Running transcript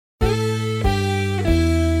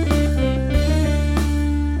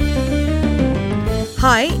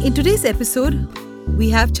Hi, in today's episode, we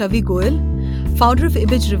have Chhavi Goyal, founder of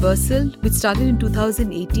Image Reversal, which started in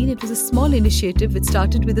 2018. It was a small initiative which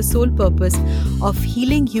started with the sole purpose of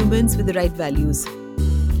healing humans with the right values.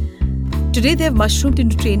 Today, they have mushroomed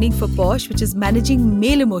into training for POSH, which is managing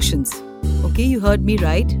male emotions. Okay, you heard me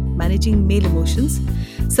right, managing male emotions.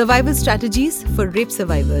 Survival strategies for rape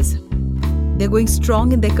survivors. They're going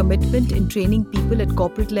strong in their commitment in training people at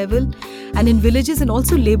corporate level and in villages and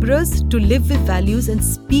also laborers to live with values and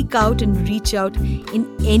speak out and reach out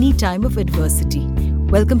in any time of adversity.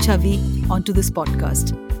 Welcome, Chhavi, onto this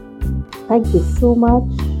podcast. Thank you so much.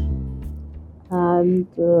 And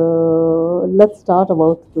let's start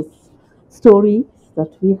about this story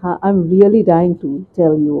that we have. I'm really dying to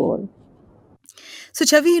tell you all. So,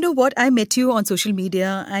 Chhavi, you know what? I met you on social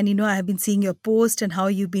media and, I have been seeing your post and how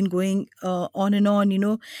you've been going on and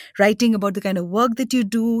on, writing about the kind of work that you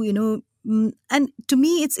do, and to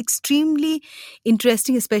me, it's extremely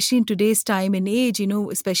interesting, especially in today's time and age,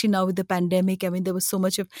 especially now with the pandemic. I mean, there was so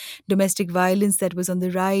much of domestic violence that was on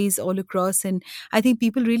the rise all across. And I think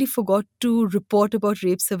people really forgot to report about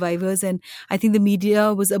rape survivors. And I think the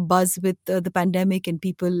media was abuzz with the pandemic and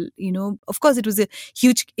people, of course, it is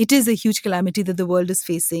a huge calamity that the world is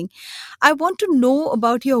facing. I want to know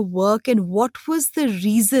about your work and what was the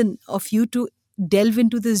reason of you to delve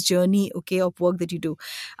into this journey, okay, of work that you do.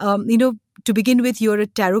 To begin with, you're a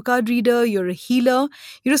tarot card reader, you're a healer,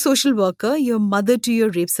 you're a social worker, you're a mother to your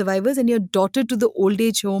rape survivors, and your daughter to the old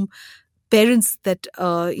age home parents that,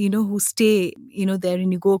 who stay, there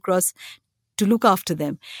and you go across to look after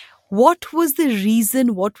them. What was the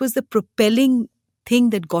reason? What was the propelling thing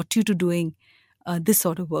that got you to doing this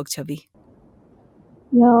sort of work, Chavi?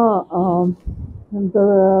 Yeah, and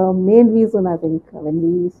the main reason I think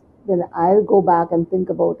when I go back and think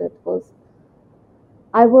about it was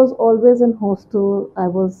I was always in hostel. I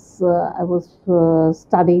was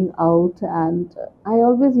studying out, and I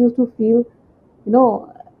always used to feel, you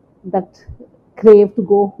know, that crave to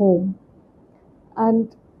go home.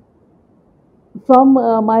 And from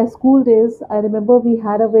my school days, I remember we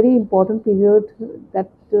had a very important period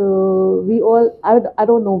that I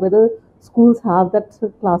don't know whether schools have that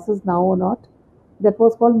classes now or not. That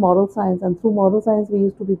was called moral science. And through moral science, we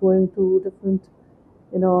used to be going to different,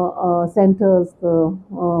 centers, the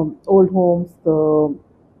old homes, the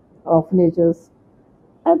orphanages.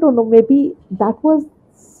 I don't know, maybe that was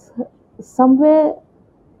somewhere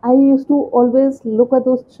I used to always look at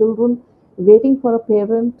those children waiting for a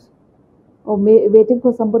parent or waiting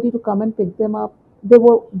for somebody to come and pick them up. They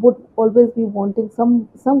would always be wanting some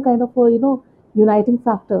kind of a uniting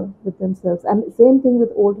factor with themselves. And same thing with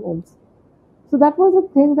old homes. So that was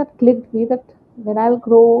a thing that clicked me that when I'll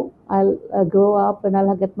grow up and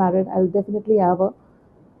I'll get married, I'll definitely I'll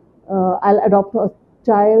adopt a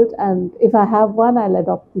child, and if I have one, I'll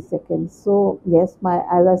adopt the second. So yes, my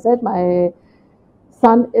as I said, my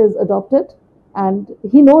son is adopted, and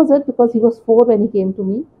he knows it because he was 4 when he came to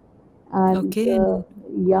me, and Okay, and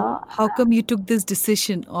yeah. how come you took this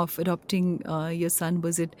decision of adopting your son?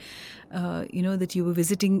 Was it, that you were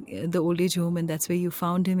visiting the old age home and that's where you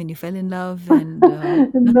found him and you fell in love? And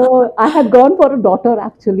No, I had gone for a daughter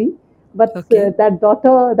actually, but okay, that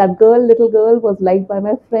girl, little girl, was liked by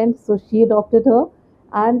my friend, so she adopted her.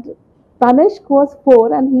 And Tanishk was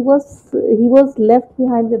 4, and he was left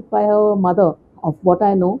behind with by her mother, of what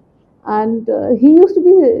I know. And he used to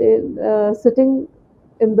be sitting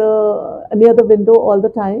in the near the window all the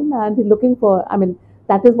time, and looking for. I mean,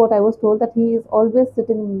 that is what I was told, that he is always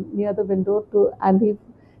sitting near the window and he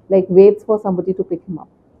like waits for somebody to pick him up.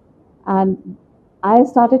 And I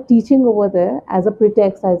started teaching over there as a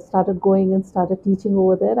pretext. I started going and started teaching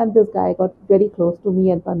over there, and this guy got very close to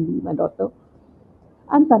me and Tanvi, my daughter.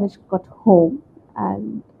 And Tanish got home,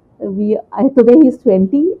 and today he's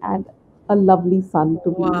 20 and a lovely son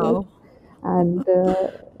to be with. wow. And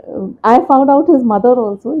I found out his mother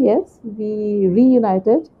also. Yes, we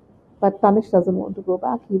reunited, but Tanish doesn't want to go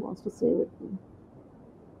back. He wants to stay with me.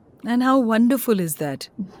 And how wonderful is that?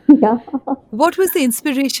 Yeah. What was the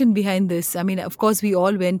inspiration behind this? I mean, of course, we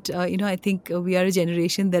all went, I think we are a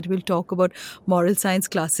generation that will talk about moral science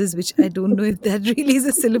classes, which I don't know if that really is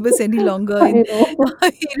a syllabus any longer in, I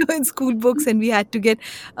know. in school books. And we had to get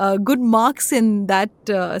good marks in that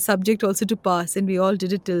subject also to pass. And we all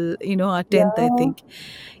did it till, our 10th, I Yeah. think.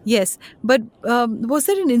 Yes, but was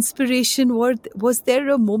there an inspiration? Was there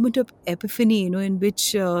a moment of epiphany, in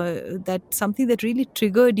which that something that really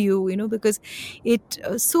triggered you? you, because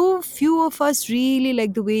so few of us really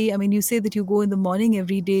like the way, I mean, you say that you go in the morning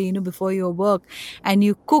every day, before your work, and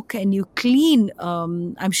you cook and you clean.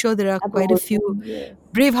 I'm sure there are At the quite a old few home, yes.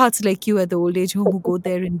 brave hearts like you at the old age home who go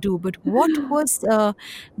there and do. But what was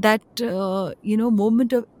that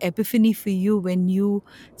moment of epiphany for you when you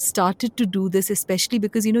started to do this, especially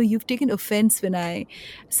because you've taken offense when I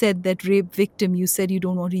said that rape victim, you said you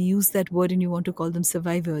don't want to use that word and you want to call them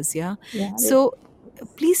survivors, yeah? Yeah. So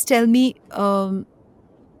please tell me a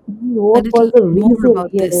What little was the more reason?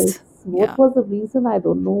 about Yes. this. What Yeah. was the reason? I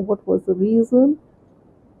don't know. What was the reason?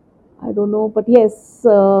 I don't know. But yes,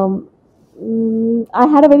 I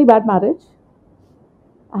had a very bad marriage.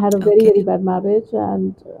 I had a very, Okay. very bad marriage,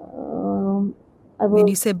 and I When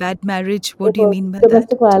you was, say bad marriage, what it do you was mean by that?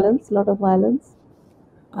 domestic violence, lot of violence.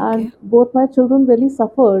 And Okay. both my children really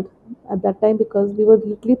suffered at that time because we were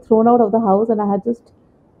literally thrown out of the house, and I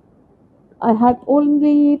had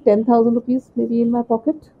only 10,000 rupees maybe in my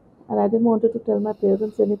pocket, and I didn't want to tell my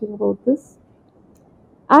parents anything about this.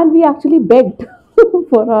 And we actually begged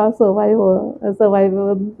for our survival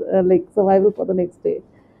for the next day.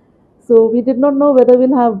 So we did not know whether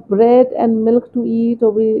we'll have bread and milk to eat,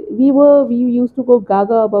 or we used to go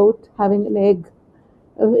gaga about having an egg.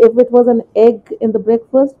 If it was an egg in the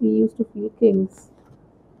breakfast, we used to feel kings.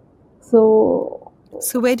 So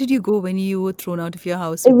So where did you go when you were thrown out of your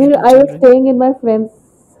house with your two I was children? staying in my friend's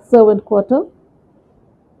servant quarter.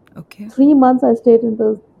 Okay. 3 months I stayed in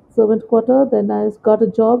the servant quarter. Then I got a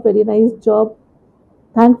job, very nice job.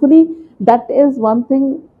 Thankfully, that is one thing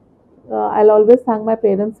I'll always thank my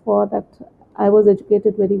parents for, that I was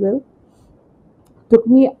educated very well. Took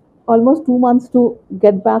me almost 2 months to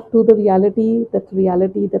get back to the reality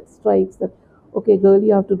that strikes that, okay, girl,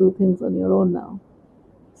 you have to do things on your own now.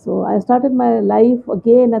 So I started my life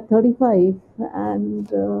again at 35,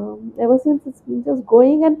 and ever since it's been just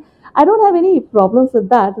going. And I don't have any problems with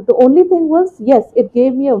that. The only thing was, yes, it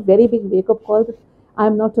gave me a very big wake up call that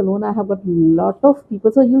I'm not alone. I have got a lot of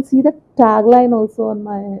people. So you'll see the tagline also on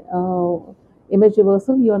my image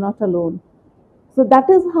reversal: "You're not alone." So that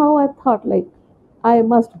is how I thought, like, I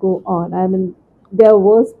must go on. I mean, there are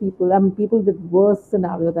worse people. I mean, people with worse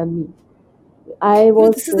scenario than me. I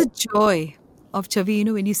was, This is the joy of Chavi,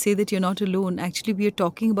 when you say that you're not alone, actually, we are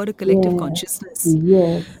talking about a collective yes, consciousness.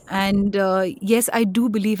 yes. And yes, I do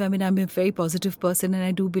believe, I mean, I'm a very positive person, and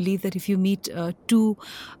I do believe that if you meet uh,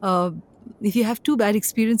 if you have two bad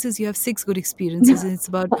experiences, you have six good experiences, and it's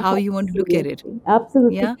about how you want to look at it. Absolutely,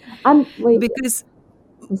 absolutely. Yeah. And wait, Because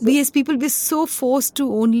so, we as people, we're so forced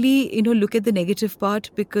to only look at the negative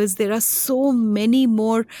part, because there are so many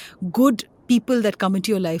more good people that come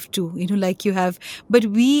into your life too, like you have. But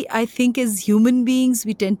we, I think, as human beings,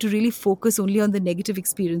 we tend to really focus only on the negative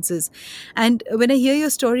experiences. And when I hear your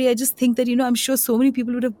story, I just think that I'm sure so many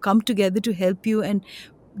people would have come together to help you and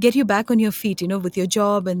get you back on your feet, with your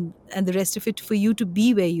job and the rest of it, for you to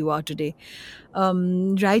be where you are today.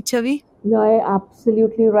 Right, Chavi? no, I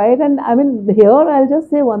absolutely right. And I mean, here I'll just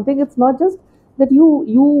say one thing. It's not just that you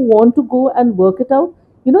want to go and work it out.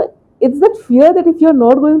 You know, it's that fear that if you're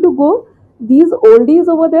not going to go, these oldies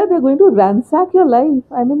over there, they're going to ransack your life.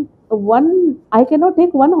 I mean, I cannot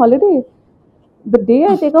take one holiday. The day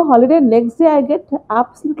I take a holiday, next day I get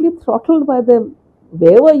absolutely throttled by them.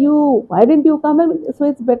 Where were you? Why didn't you come? And so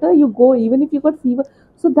it's better you go, even if you got fever.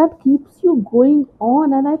 So that keeps you going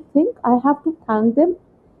on, and I think I have to thank them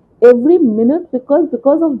every minute, because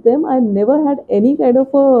of them I never had any kind of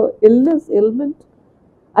a ailment.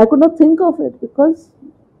 I could not think of it, because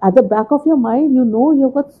at the back of your mind,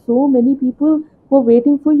 you've got so many people who are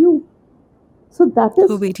waiting for you. So that Who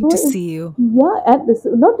are is waiting so, to see you. yeah, and this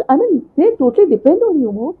not, I mean, they totally depend on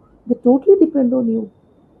you, Mo. They totally depend on you.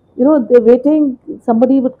 They're waiting.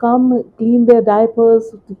 Somebody would come, clean their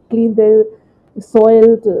diapers, clean their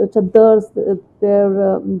soiled chaddars.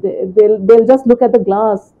 They'll just look at the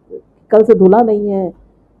glass. कल से धुला नहीं है.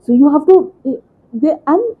 So you have to,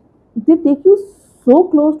 they take you so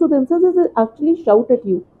close to themselves that they actually shout at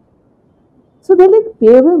you. So they're like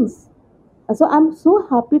parents. So I'm so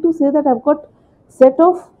happy to say that I've got set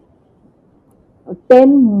of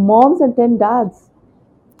 10 moms and 10 dads.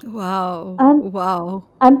 Wow. And Wow.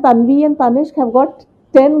 Tanvi and Tanishk have got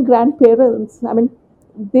 10 grandparents. I mean,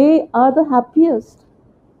 they are the happiest.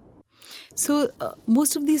 So,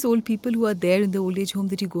 most of these old people who are there in the old age home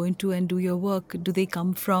that you go into and do your work, do they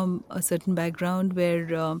come from a certain background where,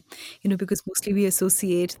 because mostly we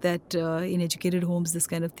associate that in educated homes, this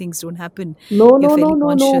kind of things don't happen. No, You're no, no, fairly no,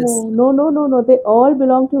 conscious. no, no, no, no, no. They all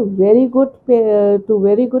belong to very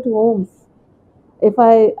good homes. if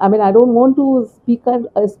I mean, I don't want to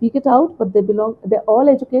speak it out, but they're all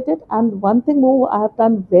educated. And one thing more I have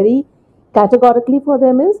done very categorically for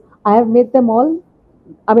them is I have made them all,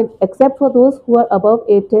 I mean, except for those who are above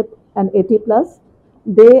 80 and 80 plus,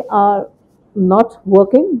 they are not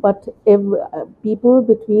working. But if people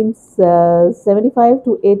between 75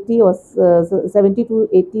 to 80 or 70 to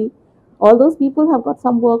 80, all those people have got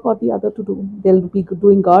some work or the other to do. They'll be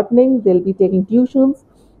doing gardening, they'll be taking tuitions.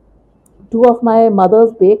 Two of my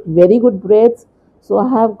mothers bake very good breads, so I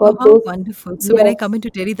have Oh, got how those. wonderful. So when I come Yes, into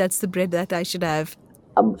Delhi, that's the bread that I should have.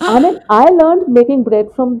 I mean, I learned making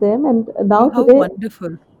bread from them, and Oh, now how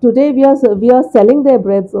wonderful. today we are selling their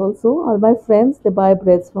breads also. All my friends, they buy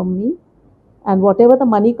breads from me, and whatever the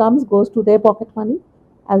money comes goes to their pocket money,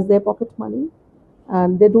 as their pocket money.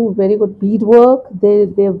 And they do very good beadwork.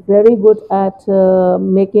 They're very good at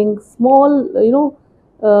making small,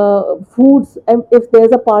 foods. And if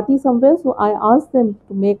there's a party somewhere, so I ask them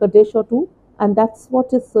to make a dish or two, and that's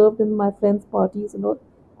what is served in my friends' parties,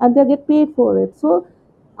 and they get paid for it. So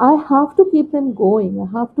I have to keep them going. I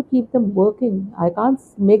have to keep them working. I can't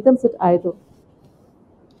make them sit idle.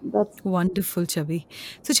 That's Wonderful, Chavi.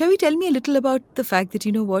 So, Chavi, tell me a little about the fact that,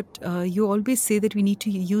 you always say that we need to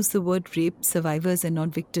use the word rape survivors and not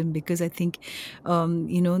victim, because I think,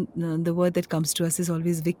 the word that comes to us is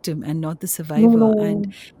always victim and not the no, survivor. And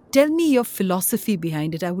no. tell me your philosophy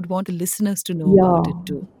behind it. I would want the listeners to know about Yeah, it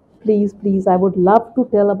too. please, please. I would love to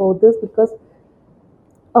tell about this because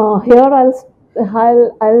here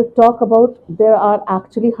I'll talk about, there are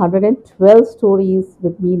actually 112 stories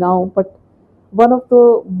with me now, but one of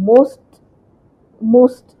the most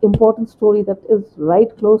important story that is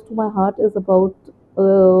right close to my heart is about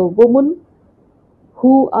a woman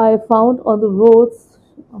who I found on the roads,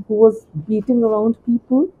 who was beating around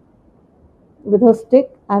people with her stick,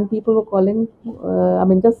 and people were calling, I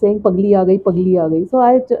mean, just saying, pagli aa gayi. So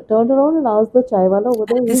I turned around and asked the chai wala over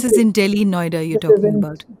there, And this who is killed. in Delhi, Noida, you're This is talking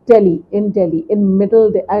about. In Delhi, in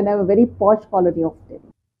and I'm a very posh colony of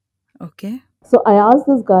Delhi. Okay. So I asked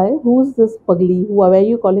this guy, who's this Pagli? Who are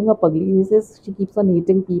you calling her Pagli? He says she keeps on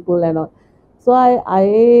eating people and all. So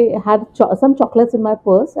I had some chocolates in my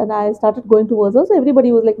purse, and I started going towards her. So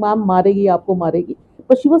everybody was like, "Ma'am, maregi, aapko maregi."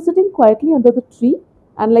 But she was sitting quietly under the tree,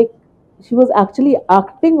 and like she was actually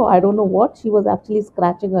acting, or I don't know what. She was actually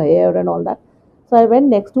scratching her hair and all that. So I went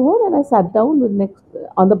next to her and I sat down next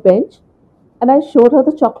on the bench, and I showed her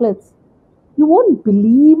the chocolates. You won't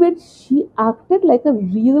believe it. She acted like a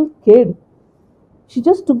real kid. She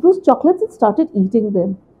just took those chocolates and started eating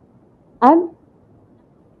them. And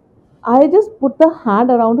I just put the hand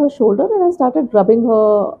around her shoulder and I started rubbing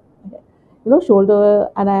her, shoulder.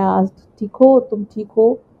 And I asked, "Theek ho, tum theek ho?"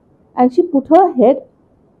 And she put her head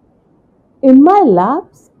in my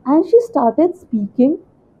laps and she started speaking.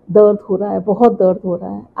 दर्द हो रहा है, बहुत दर्द हो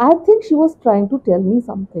रहा है. I think she was trying to tell me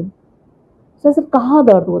something. So I said, कहाँ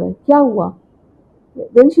दर्द हो रहा है, क्या हुआ?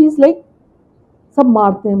 Then she's like, सब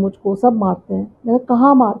मारते हैं मुझको, सब मारते हैं. मैंने कहा,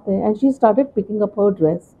 कहाँ मारते हैं? And she started picking up her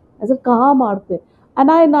dress. I said, कहाँ मारते हैं?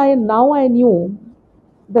 And now I knew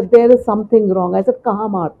that there is something wrong. I said, कहाँ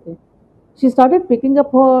मारते हैं? She started picking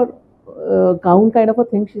up her gown kind of a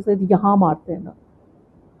thing. She said, यहाँ मारते हैं ना.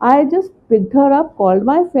 I just picked her up, called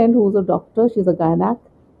my friend who's a doctor. She's a gynec.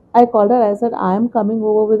 I called her. I said, I am coming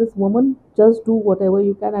over with this woman. Just do whatever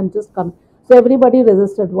you can. I'm just coming. So everybody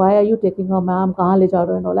resisted. Why are you taking her, ma'am? कहाँ ले जा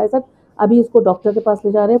रहे हो? And all. I said, अभी इसको doctor के पास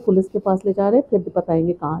ले जा रहे हैं, पुलिस के पास ले जा रहे हैं, फिर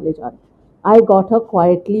बताएंगे कहाँ ले जा रहे हैं. I got her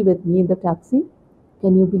quietly with me in the taxi.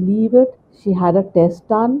 Can you believe it? She had a test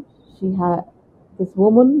done. She had This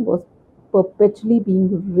woman was perpetually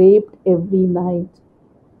being raped every night.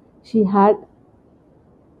 She had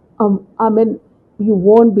I mean, you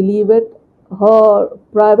won't believe it. Her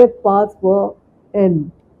private parts were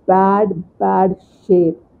in bad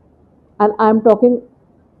shape. And I'm talking,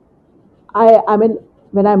 I mean,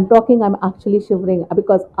 when I'm talking, I'm actually shivering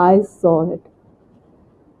because I saw it.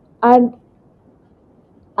 And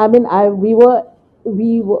I mean,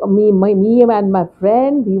 me and my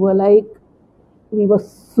friend, we were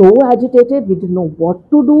so agitated. We didn't know what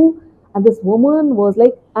to do. And this woman was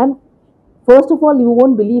like, and first of all, you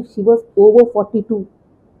won't believe she was over 42.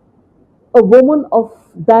 A woman of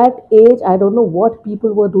that age, I don't know what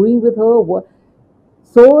people were doing with her.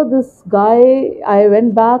 So this guy, I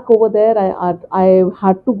went back over there. I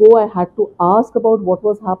had to go. I had to ask about what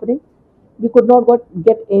was happening. We could not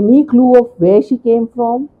get any clue of where she came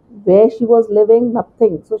from, where she was living,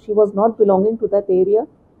 nothing. So she was not belonging to that area.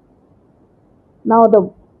 Now the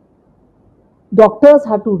doctors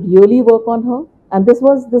had to really work on her, and this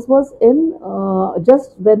was in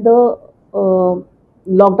just when the uh,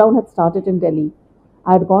 lockdown had started in Delhi.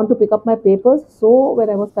 I had gone to pick up my papers. So when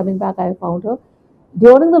I was coming back, I found her.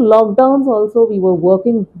 During the lockdowns, also, we were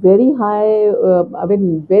working very high,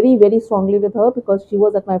 very, very strongly with her because she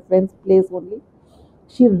was at my friend's place only.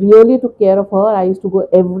 She really took care of her. I used to go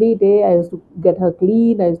every day. I used to get her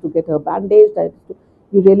clean. I used to get her bandaged.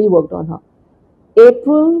 We really worked on her.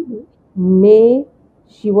 April, May,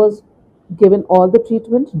 she was given all the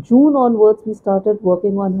treatment. June onwards, we started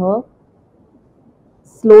working on her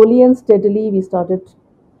slowly and steadily. We started,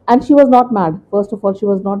 and she was not mad. First of all, she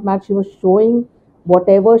was not mad. She was showing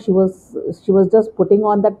whatever she was just putting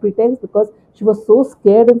on that pretense because she was so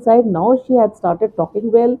scared inside. Now she had started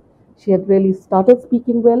talking well. She had really started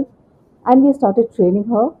speaking well, and we started training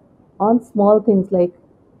her on small things like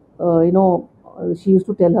she used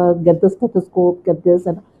to tell her, get the stethoscope, get this,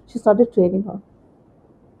 and she started training her.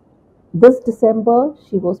 This December,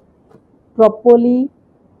 she was properly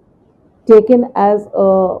taken as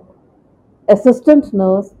a assistant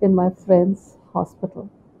nurse in my friend's hospital.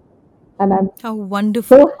 And I'm How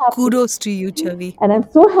wonderful. so happy. Kudos to you, Chavi. And I'm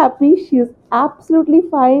so happy she's absolutely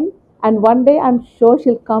fine. And one day I'm sure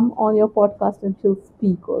she'll come on your podcast and she'll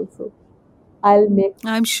speak also. I'll make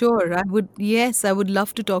I'm sure I would, yes, I would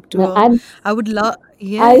love to talk to her. and I would love,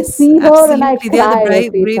 I yes, see her and I absolutely. They are the cry brave,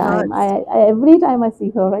 every brave time. hearts. Every time I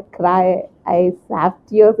see her, I cry. I have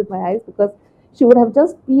tears in my eyes because she would have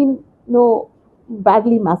just been,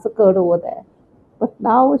 badly massacred over there. But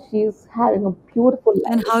now she's having a beautiful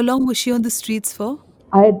And life. how long was she on the streets for?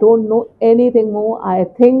 I don't know anything more. I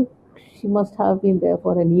think she must have been there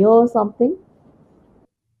for a year or something.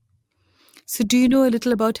 So, do you know a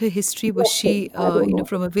little about her history? Was Nothing. she, I don't know.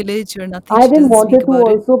 from a village or nothing? I She didn't doesn't speak wanted to about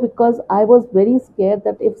it. also because I was very scared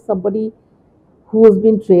that if somebody who's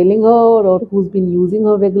been trailing her or who's been using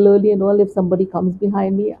her regularly and all, if somebody comes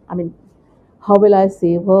behind me, I mean, how will I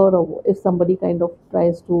save her? Or if somebody kind of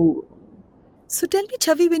tries to, So tell me,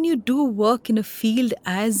 Chavi, when you do work in a field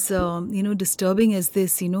as disturbing as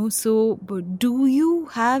this, do you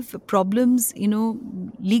have problems,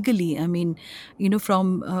 legally? I mean,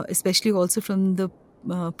 from especially also from the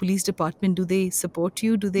police department, do they support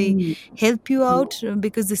you? Do they hmm, help you out? no,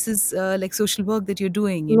 Because this is like social work that you're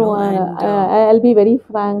doing, no, and I'll be very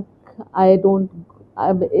frank. I don't.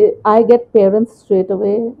 I, I get parents straight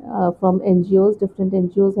away from NGOs. Different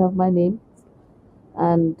NGOs have my name,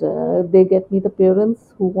 and they get me the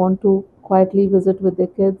parents who want to quietly visit with their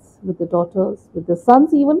kids, with the daughters, with the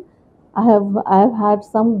sons. Even I have had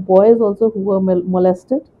some boys also who were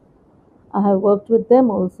molested. I have worked with them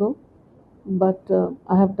also, but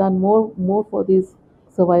I have done more for these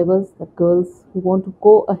survivors, the girls who want to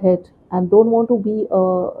go ahead and don't want to be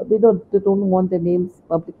they don't want their names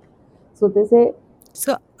public. So they say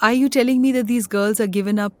so are you telling me that these girls are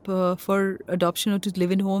given up for adoption or to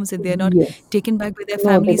live in homes and they're not yes. taken back by their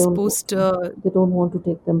No, they families don't. post? They don't want to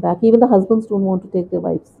take them back. Even the husbands don't want to take their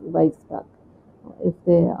wives back if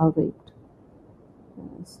they are raped.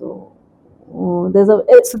 So there's a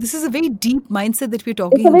So this is a very deep mindset that we're it's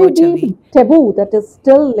talking a very about, deep Chavi. taboo that is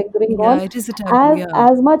still lingering Yeah, on. it is a taboo. Yeah.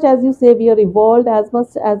 As much as you say we are evolved, as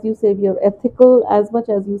much as you say we are ethical, as much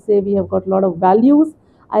as you say we have got a lot of values,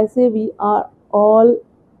 I say we are all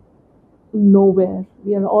nowhere.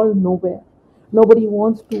 We are all nowhere. Nobody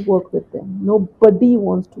wants to work with them. Nobody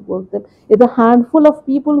wants to work them. It's a handful of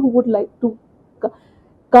people who would like to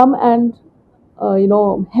come and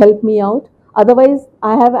help me out. Otherwise,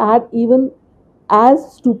 I have had even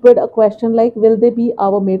as stupid a question like, will they be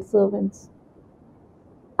our maid servants?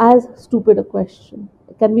 As stupid a question.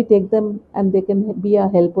 Can we take them and they can be our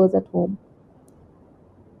helpers at home?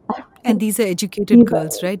 And these are educated These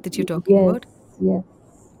girls, are, right, that you're talking yes, about? yes.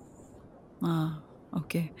 Ah,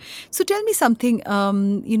 okay. So tell me something,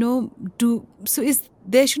 do so is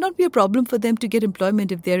there should not be a problem for them to get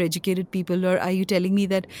employment if they're educated people, or are you telling me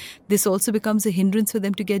that this also becomes a hindrance for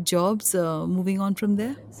them to get jobs moving on from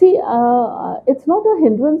there? See, it's not a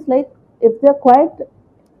hindrance. Like if they're quiet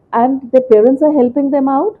and their parents are helping them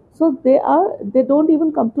out, so they don't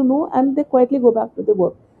even come to know and they quietly go back to their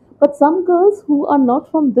work. But some girls who are not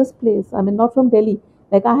from this place, I mean, not from Delhi.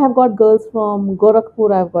 Like I have got girls from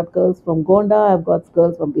Gorakhpur, I've got girls from Gonda, I've got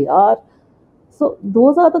girls from Bihar. So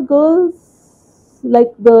those are the girls.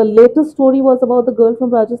 Like the latest story was about the girl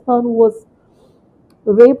from Rajasthan who was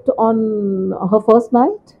raped on her first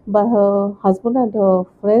night by her husband and her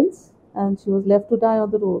friends, and she was left to die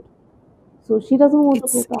on the road. So she doesn't want to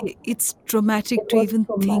go back. It's traumatic It to was even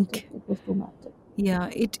traumatic. think. It was traumatic. Yeah,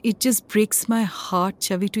 it just breaks my heart,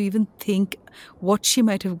 Chavi, to even think what she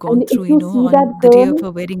might have And gone through, on the day of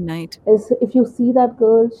her wedding night. if you see that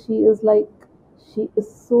girl, she is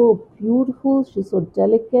so beautiful. She's so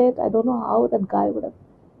delicate. I don't know how that guy would have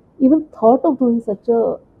even thought of doing such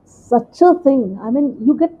a thing. I mean,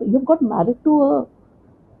 you've got married to her,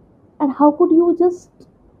 and how could you just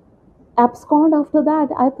abscond after that?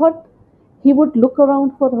 I thought he would look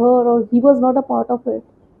around for her, or he was not a part of it.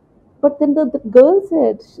 But then the girl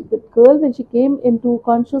said, the girl, when she came into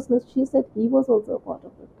consciousness, she said he was also a part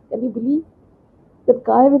of it. Can you believe? That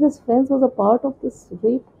guy with his friends was a part of this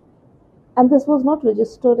rape. And this was not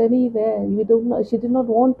registered anywhere. We don't know. She did not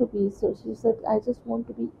want to be. So she said, I just want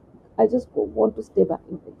to stay back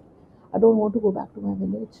in India. I don't want to go back to my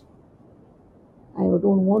village. I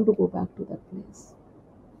don't want to go back to that place.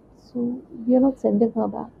 So we are not sending her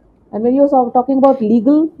back. And when you're talking about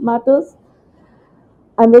legal matters,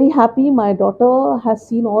 I'm very happy. My daughter has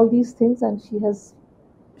seen all these things, and she has,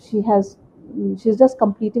 she's just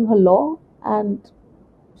completing her law, and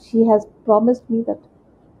she has promised me that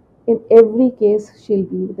in every case she'll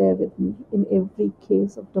be there with me. In every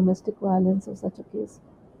case of domestic violence or such a case,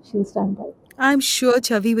 she'll stand by. I'm sure,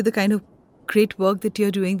 Chavi, with the kind of great work that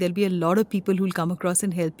you're doing, there'll be a lot of people who'll come across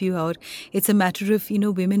and help you out. It's a matter of,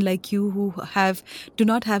 women like you who do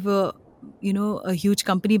not have a huge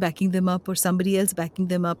company backing them up or somebody else backing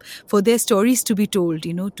them up for their stories to be told,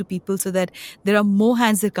 to people so that there are more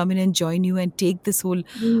hands that come in and join you and take this whole,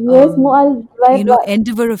 Yes, no,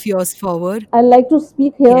 endeavor of yours forward. I like to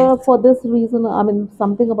speak Yes. here for this reason. I mean,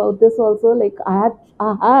 something about this also. Like I have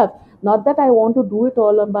not that I want to do it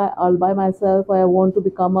all by myself. I want to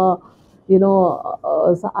become a,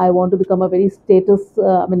 I want to become a very status.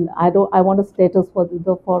 I mean, I don't. I want a status for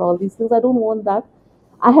all these things. I don't want that.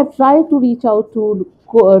 I have tried to reach out to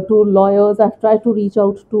lawyers. I've tried to reach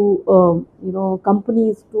out to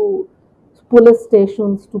companies, to police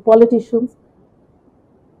stations, to politicians.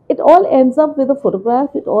 It all ends up with a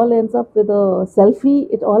photograph. It all ends up with a selfie.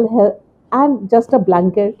 And just a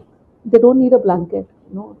blanket. They don't need a blanket.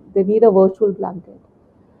 They need a virtual blanket.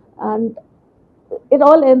 And it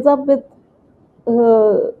all ends up with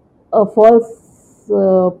a false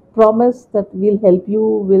promise that we'll help you,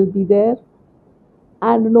 we'll be there,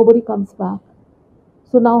 and nobody comes back.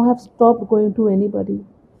 So now I've stopped going to anybody.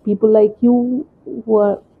 People like you, who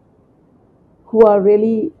are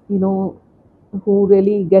really, who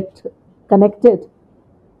really get connected,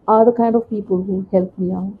 are the kind of people who help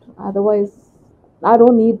me out. Otherwise, I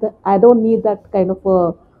don't need that kind of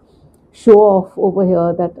a show off over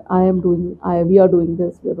here that we are doing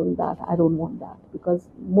this, we are doing that. I don't want that, because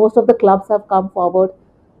most of the clubs have come forward,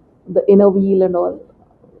 the inner wheel and all.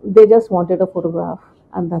 They just wanted a photograph,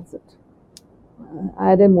 and that's it.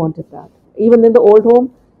 I didn't want it that. Even in the old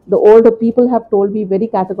home, the older people have told me very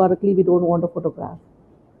categorically, we don't want a photograph.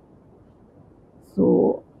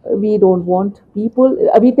 So we don't want people.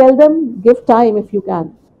 We tell them, give time if you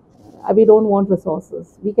can. We don't want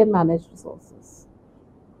resources. We can manage resources.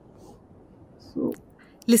 So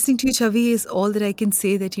Listening to you, Chavi, is all that I can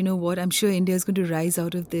say that, what, I'm sure India is going to rise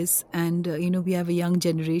out of this. And, we have a young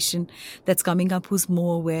generation that's coming up who's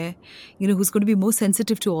more aware, who's going to be more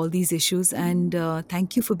sensitive to all these issues. And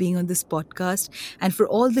thank you for being on this podcast. And for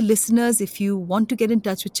all the listeners, if you want to get in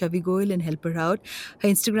touch with Chhavi Goyal and help her out, her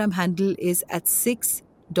Instagram handle is at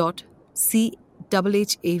 6.chhavi,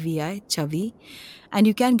 Chavi. And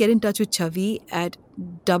you can get in touch with Chavi at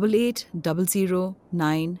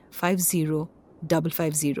 8800950550.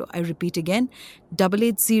 I repeat again,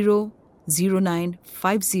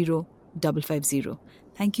 8800950550.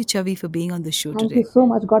 Thank you, Chavi, for being on the show thank you today. so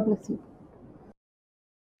much. God bless you.